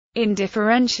In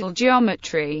differential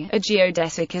geometry, a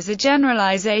geodesic is a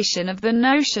generalization of the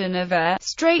notion of a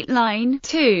straight line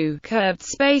to curved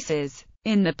spaces.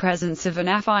 In the presence of an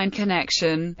affine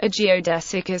connection, a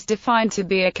geodesic is defined to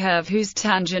be a curve whose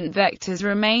tangent vectors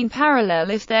remain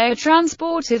parallel if they are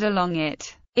transported along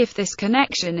it. If this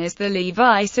connection is the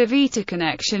Levi-Civita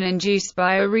connection induced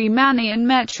by a Riemannian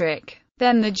metric,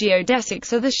 then the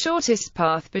geodesics are the shortest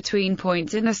path between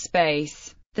points in a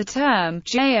space. The term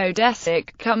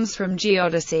geodesic comes from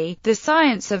geodesy, the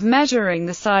science of measuring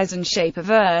the size and shape of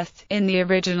Earth. In the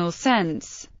original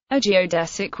sense, a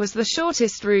geodesic was the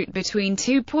shortest route between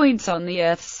 2 points on the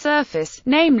Earth's surface,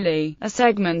 namely, a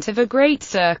segment of a great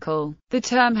circle. The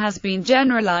term has been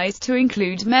generalized to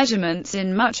include measurements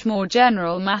in much more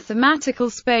general mathematical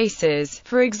spaces.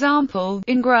 For example,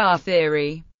 in graph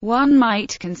theory, one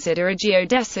might consider a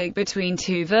geodesic between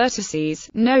two vertices,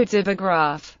 nodes of a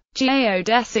graph.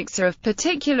 Geodesics are of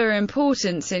particular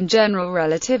importance in general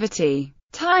relativity.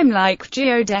 Time-like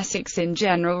geodesics in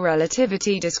general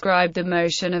relativity describe the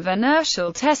motion of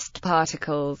inertial test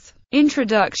particles.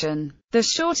 Introduction. The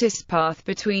shortest path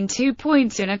between 2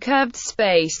 points in a curved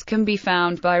space can be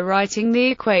found by writing the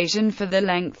equation for the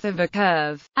length of a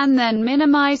curve, and then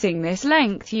minimizing this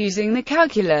length using the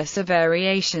calculus of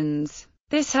variations.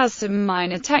 This has some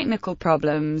minor technical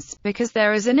problems, because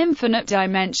there is an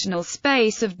infinite-dimensional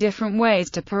space of different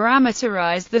ways to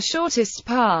parameterize the shortest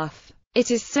path. It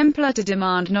is simpler to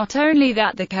demand not only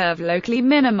that the curve locally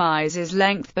minimizes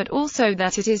length but also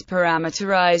that it is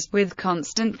parameterized with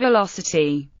constant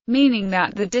velocity, meaning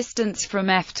that the distance from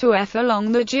F to F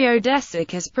along the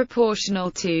geodesic is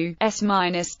proportional to S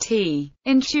minus T.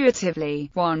 Intuitively,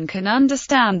 one can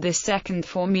understand this second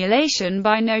formulation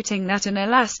by noting that an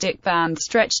elastic band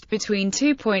stretched between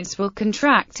 2 points will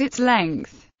contract its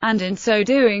length, and in so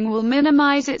doing will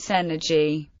minimize its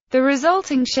energy. The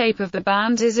resulting shape of the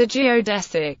band is a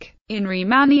geodesic. In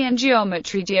Riemannian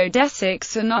geometry,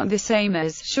 geodesics are not the same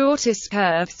as shortest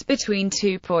curves between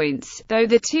 2 points, though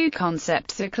the two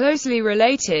concepts are closely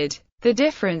related. The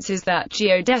difference is that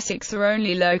geodesics are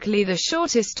only locally the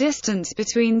shortest distance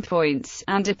between points,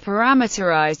 and are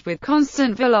parameterized with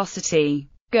constant velocity.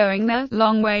 Going the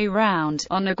long way round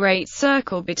on a great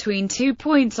circle between 2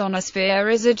 points on a sphere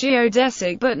is a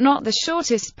geodesic but not the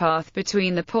shortest path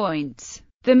between the points.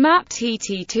 The map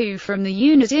Tt2 from the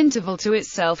unit interval to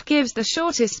itself gives the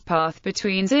shortest path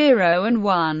between 0 and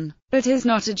 1, but is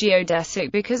not a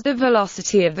geodesic because the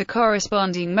velocity of the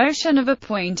corresponding motion of a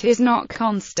point is not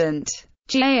constant.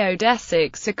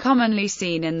 Geodesics are commonly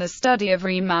seen in the study of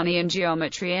Riemannian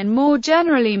geometry and more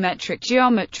generally metric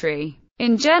geometry.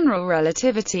 In general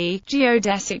relativity,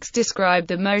 geodesics describe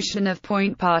the motion of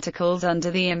point particles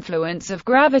under the influence of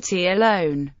gravity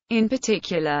alone. In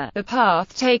particular, the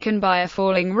path taken by a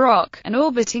falling rock, an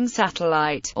orbiting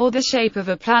satellite, or the shape of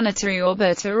a planetary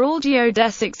orbit are all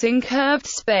geodesics in curved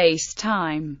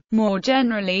space-time. More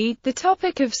generally, the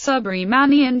topic of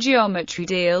sub-Riemannian geometry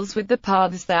deals with the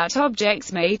paths that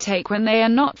objects may take when they are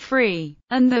not free,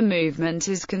 and the movement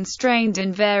is constrained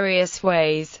in various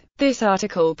ways. This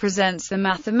article presents the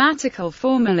mathematical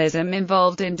formalism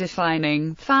involved in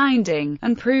defining, finding,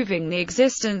 and proving the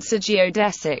existence of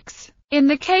geodesics. In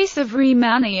the case of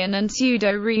Riemannian and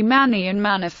pseudo-Riemannian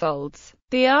manifolds,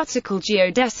 the article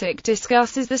Geodesic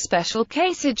discusses the special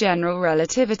case of general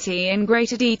relativity in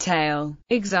greater detail.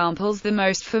 Examples. The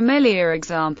most familiar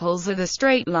examples are the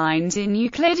straight lines in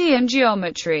Euclidean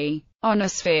geometry. On a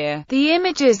sphere, the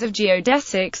images of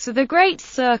geodesics are the great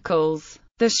circles.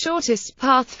 The shortest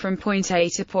path from point A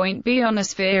to point B on a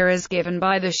sphere is given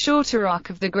by the shorter arc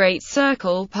of the great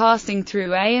circle passing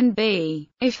through A and B.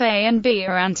 If A and B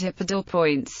are antipodal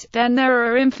points, then there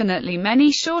are infinitely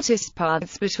many shortest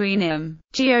paths between them.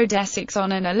 Geodesics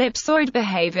on an ellipsoid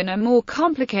behave in a more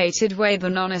complicated way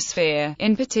than on a sphere.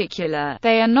 In particular,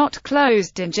 they are not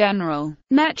closed in general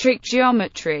metric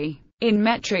geometry. In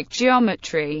metric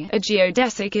geometry, a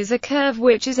geodesic is a curve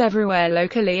which is everywhere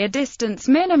locally a distance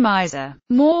minimizer.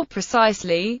 More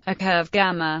precisely, a curve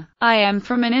gamma im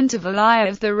from an interval I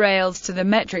of the rails to the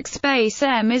metric space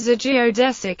M is a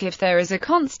geodesic if there is a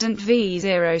constant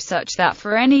v0 such that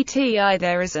for any ti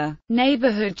there is a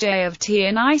neighborhood j of t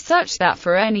in I such that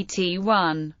for any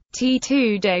t1,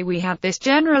 t2 day we have. This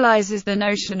generalizes the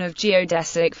notion of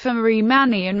geodesic from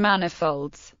Riemannian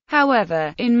manifolds.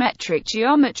 However, in metric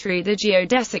geometry the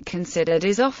geodesic considered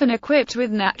is often equipped with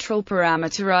natural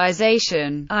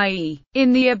parameterization, i.e.,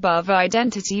 in the above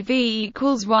identity v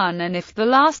equals 1 and if the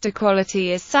last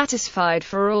equality is satisfied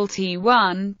for all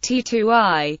t1,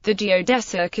 t2i, the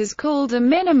geodesic is called a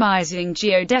minimizing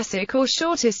geodesic or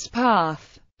shortest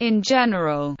path. In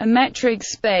general, a metric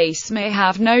space may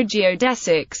have no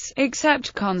geodesics,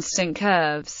 except constant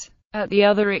curves. At the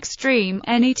other extreme,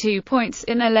 any 2 points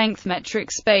in a length metric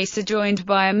space are joined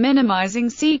by a minimizing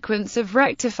sequence of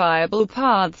rectifiable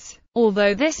paths,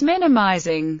 although this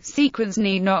minimizing sequence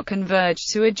need not converge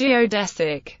to a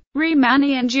geodesic.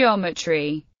 Riemannian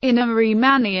geometry. In a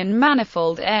Riemannian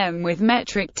manifold M with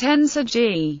metric tensor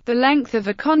G, the length of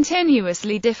a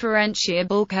continuously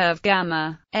differentiable curve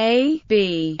gamma A,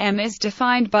 B, M is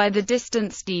defined by the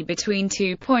distance d between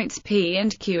 2 points P,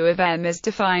 and Q of M is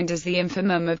defined as the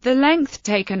infimum of the length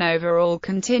taken over all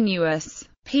continuous,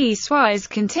 piecewise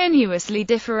continuously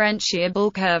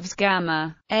differentiable curves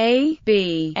gamma A,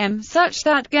 B, M such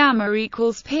that gamma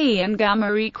equals P and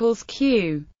gamma equals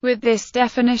Q. With this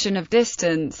definition of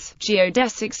distance,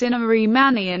 geodesics in a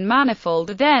Riemannian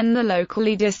manifold are then the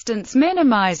locally distance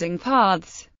minimizing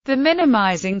paths. The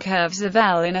minimizing curves of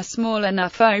L in a small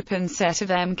enough open set of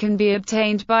M can be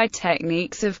obtained by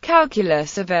techniques of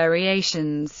calculus of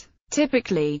variations.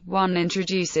 Typically, one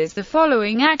introduces the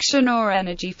following action or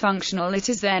energy functional. It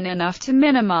is then enough to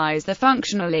minimize the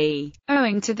functional E,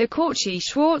 owing to the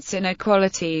Cauchy-Schwarz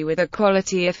inequality, with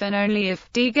equality if and only if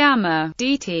d gamma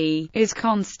dt is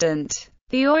constant.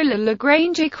 The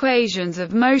Euler-Lagrange equations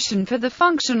of motion for the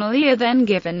functional E are then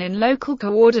given in local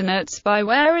coordinates by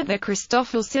where are the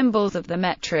Christoffel symbols of the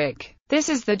metric. This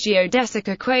is the geodesic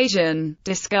equation,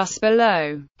 discussed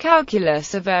below.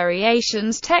 Calculus of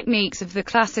variations. Techniques of the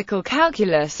classical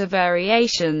calculus of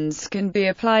variations can be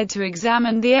applied to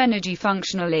examine the energy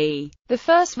functional E. The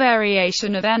first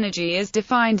variation of energy is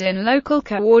defined in local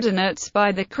coordinates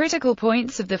by the critical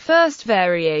points of the first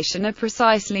variation are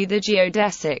precisely the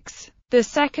geodesics. The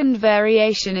second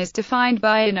variation is defined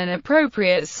by, in an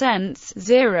appropriate sense,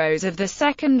 zeros of the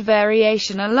second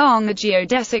variation along a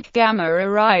geodesic gamma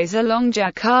arise along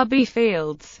Jacobi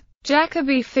fields.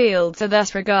 Jacobi fields are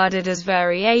thus regarded as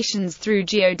variations through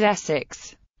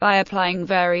geodesics. By applying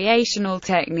variational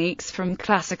techniques from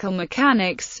classical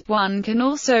mechanics, one can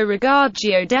also regard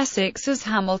geodesics as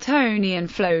Hamiltonian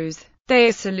flows. They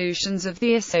are solutions of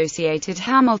the associated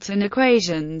Hamilton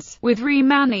equations, with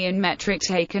Riemannian metric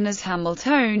taken as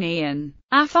Hamiltonian.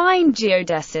 Affine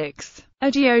geodesics. A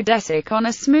geodesic on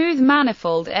a smooth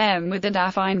manifold M with an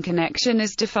affine connection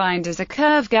is defined as a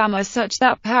curve gamma such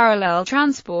that parallel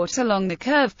transport along the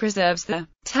curve preserves the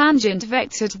tangent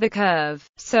vector to the curve.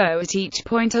 So at each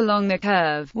point along the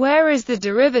curve, where is the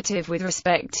derivative with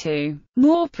respect to?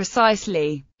 More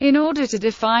precisely, in order to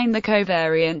define the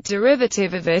covariant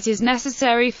derivative of it is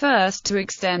necessary first to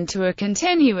extend to a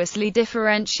continuously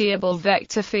differentiable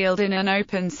vector field in an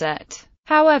open set.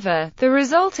 However, the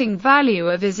resulting value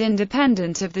of is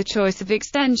independent of the choice of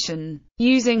extension.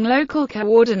 Using local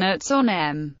coordinates on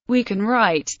M, we can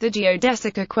write the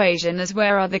geodesic equation as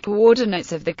where are the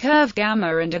coordinates of the curve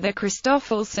gamma and are the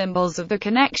Christoffel symbols of the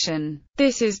connection.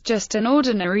 This is just an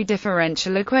ordinary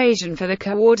differential equation for the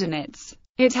coordinates.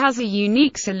 It has a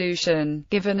unique solution,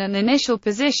 given an initial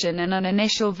position and an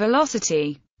initial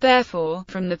velocity. Therefore,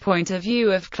 from the point of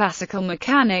view of classical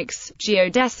mechanics,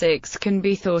 geodesics can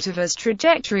be thought of as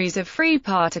trajectories of free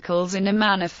particles in a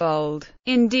manifold.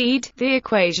 Indeed, the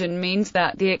equation means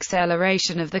that the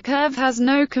acceleration of the curve has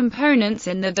no components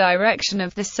in the direction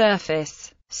of the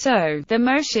surface. So, the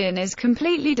motion is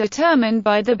completely determined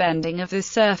by the bending of the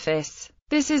surface.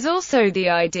 This is also the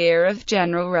idea of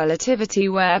general relativity,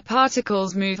 where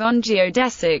particles move on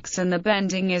geodesics and the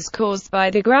bending is caused by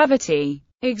the gravity.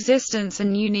 Existence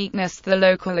and uniqueness. The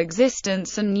local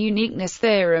existence and uniqueness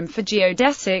theorem for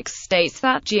geodesics states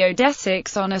that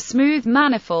geodesics on a smooth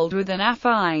manifold with an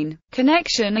affine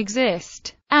connection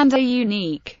exist, and are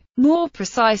unique. More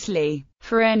precisely,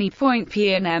 for any point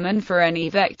P in M and for any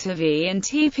vector V in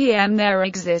TPM there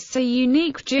exists a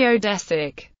unique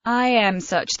geodesic IM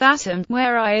such that M,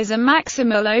 where I is a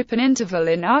maximal open interval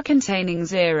in R containing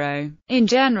 0. In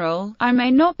general, I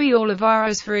may not be all of R,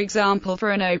 as for example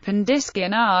for an open disk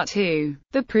in R2.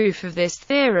 The proof of this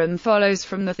theorem follows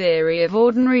from the theory of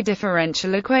ordinary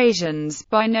differential equations,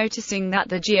 by noticing that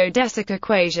the geodesic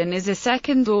equation is a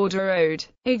second-order ODE.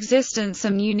 Existence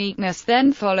and uniqueness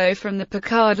then follow from the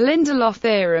Picard-Lindelof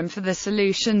theorem for the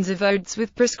solutions of ODEs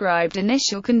with prescribed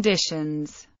initial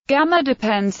conditions. Gamma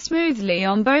depends smoothly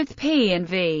on both P and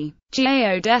V.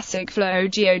 Geodesic flow.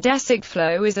 Geodesic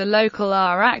flow is a local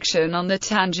R action on the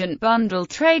tangent bundle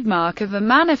trademark of a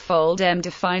manifold M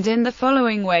defined in the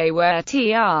following way, where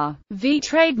TR, V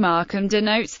trademark M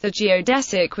denotes the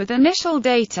geodesic with initial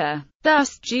data.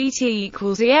 Thus, GT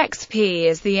equals EXP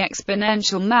is the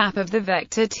exponential map of the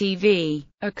vector TV.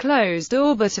 A closed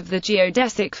orbit of the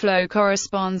geodesic flow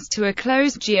corresponds to a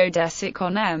closed geodesic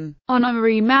on M. On a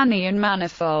Riemannian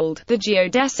manifold, the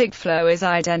geodesic flow is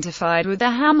identified with the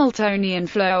Hamiltonian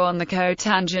flow on the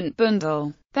cotangent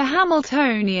bundle. The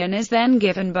Hamiltonian is then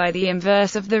given by the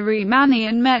inverse of the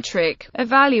Riemannian metric,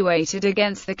 evaluated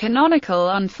against the canonical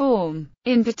unform.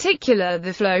 In particular,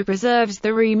 the flow preserves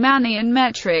the Riemannian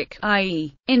metric,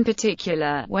 i.e., in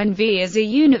particular, when v is a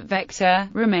unit vector,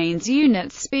 remains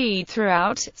unit speed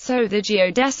throughout, so the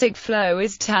geodesic flow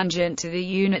is tangent to the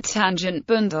unit tangent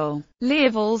bundle.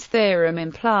 Leopold's theorem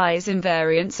implies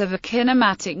invariance of a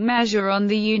kinematic measure on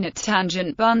the unit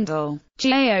tangent bundle.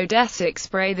 Geodesic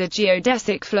Spray. The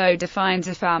geodesic flow defines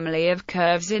a family of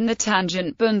curves in the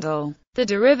tangent bundle. The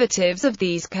derivatives of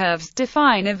these curves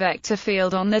define a vector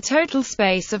field on the total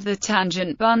space of the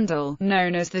tangent bundle,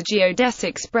 known as the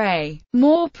geodesic spray.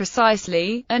 More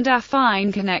precisely, an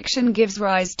affine connection gives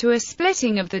rise to a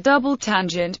splitting of the double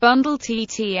tangent bundle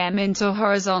TTM into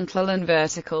horizontal and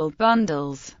vertical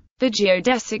bundles. The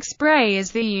geodesic spray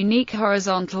is the unique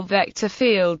horizontal vector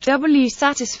field W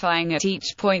satisfying at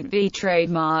each point V.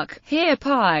 Trademark. Here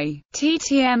pi.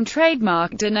 TTM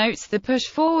trademark denotes the push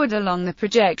forward along the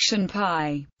projection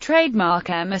pi.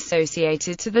 Trademark M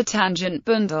associated to the tangent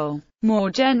bundle. More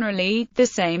generally, the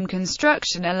same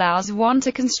construction allows one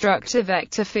to construct a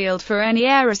vector field for any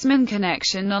Ehresmann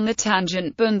connection on the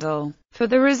tangent bundle. For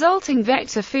the resulting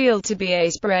vector field to be a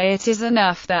spray, it is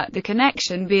enough that the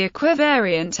connection be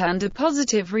equivariant under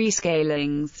positive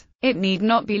rescalings. It need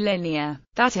not be linear.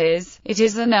 That is, it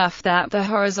is enough that the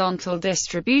horizontal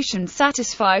distribution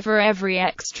satisfy for every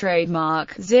x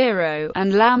trademark 0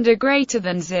 and lambda greater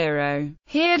than 0.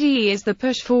 Here d is the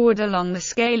push forward along the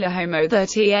scalar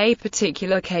homotherty. A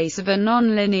particular case of a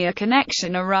nonlinear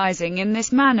connection arising in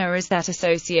this manner is that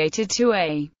associated to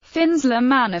a Finsler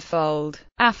manifold.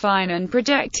 Affine and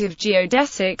projective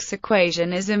geodesics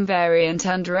equation is invariant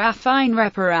under affine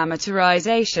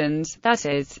reparameterizations, that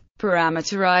is,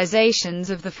 parameterizations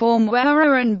of the form where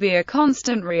a and b are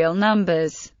constant real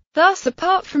numbers. Thus,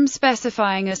 apart from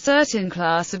specifying a certain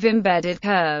class of embedded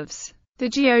curves, the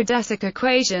geodesic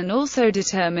equation also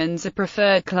determines a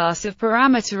preferred class of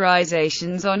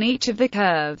parameterizations on each of the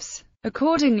curves.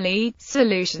 Accordingly,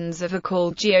 solutions are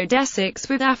called geodesics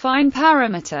with affine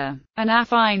parameter. An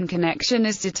affine connection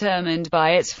is determined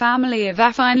by its family of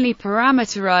affinely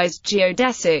parameterized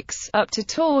geodesics, up to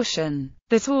torsion.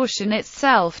 The torsion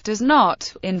itself does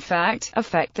not, in fact,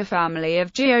 affect the family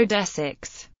of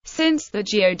geodesics, since the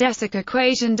geodesic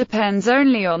equation depends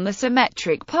only on the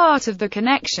symmetric part of the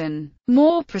connection.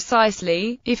 More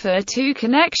precisely, if there are two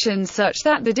connections such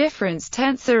that the difference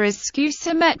tensor is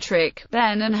skew-symmetric,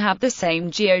 then and have the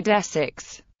same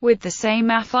geodesics, with the same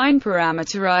affine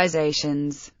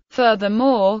parameterizations.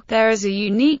 Furthermore, there is a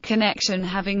unique connection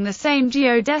having the same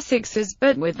geodesics as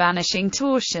but with vanishing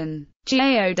torsion.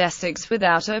 Geodesics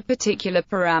without a particular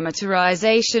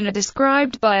parameterization are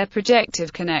described by a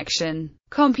projective connection.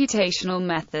 Computational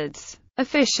methods.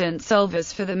 Efficient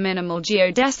solvers for the minimal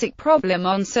geodesic problem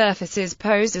on surfaces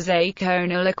posed as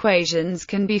aconal equations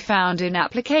can be found in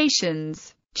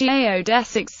applications.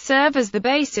 Geodesics serve as the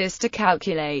basis to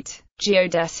calculate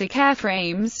geodesic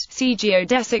airframes, see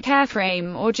geodesic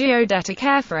airframe or geodetic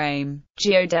airframe.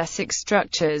 Geodesic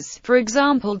structures, for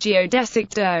example geodesic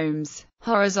domes.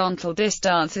 Horizontal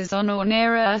distances on or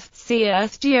near Earth, see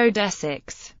Earth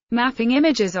geodesics. Mapping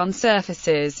images on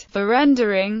surfaces, for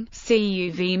rendering, see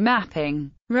UV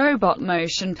mapping. Robot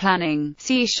motion planning,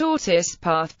 see shortest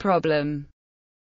path problem.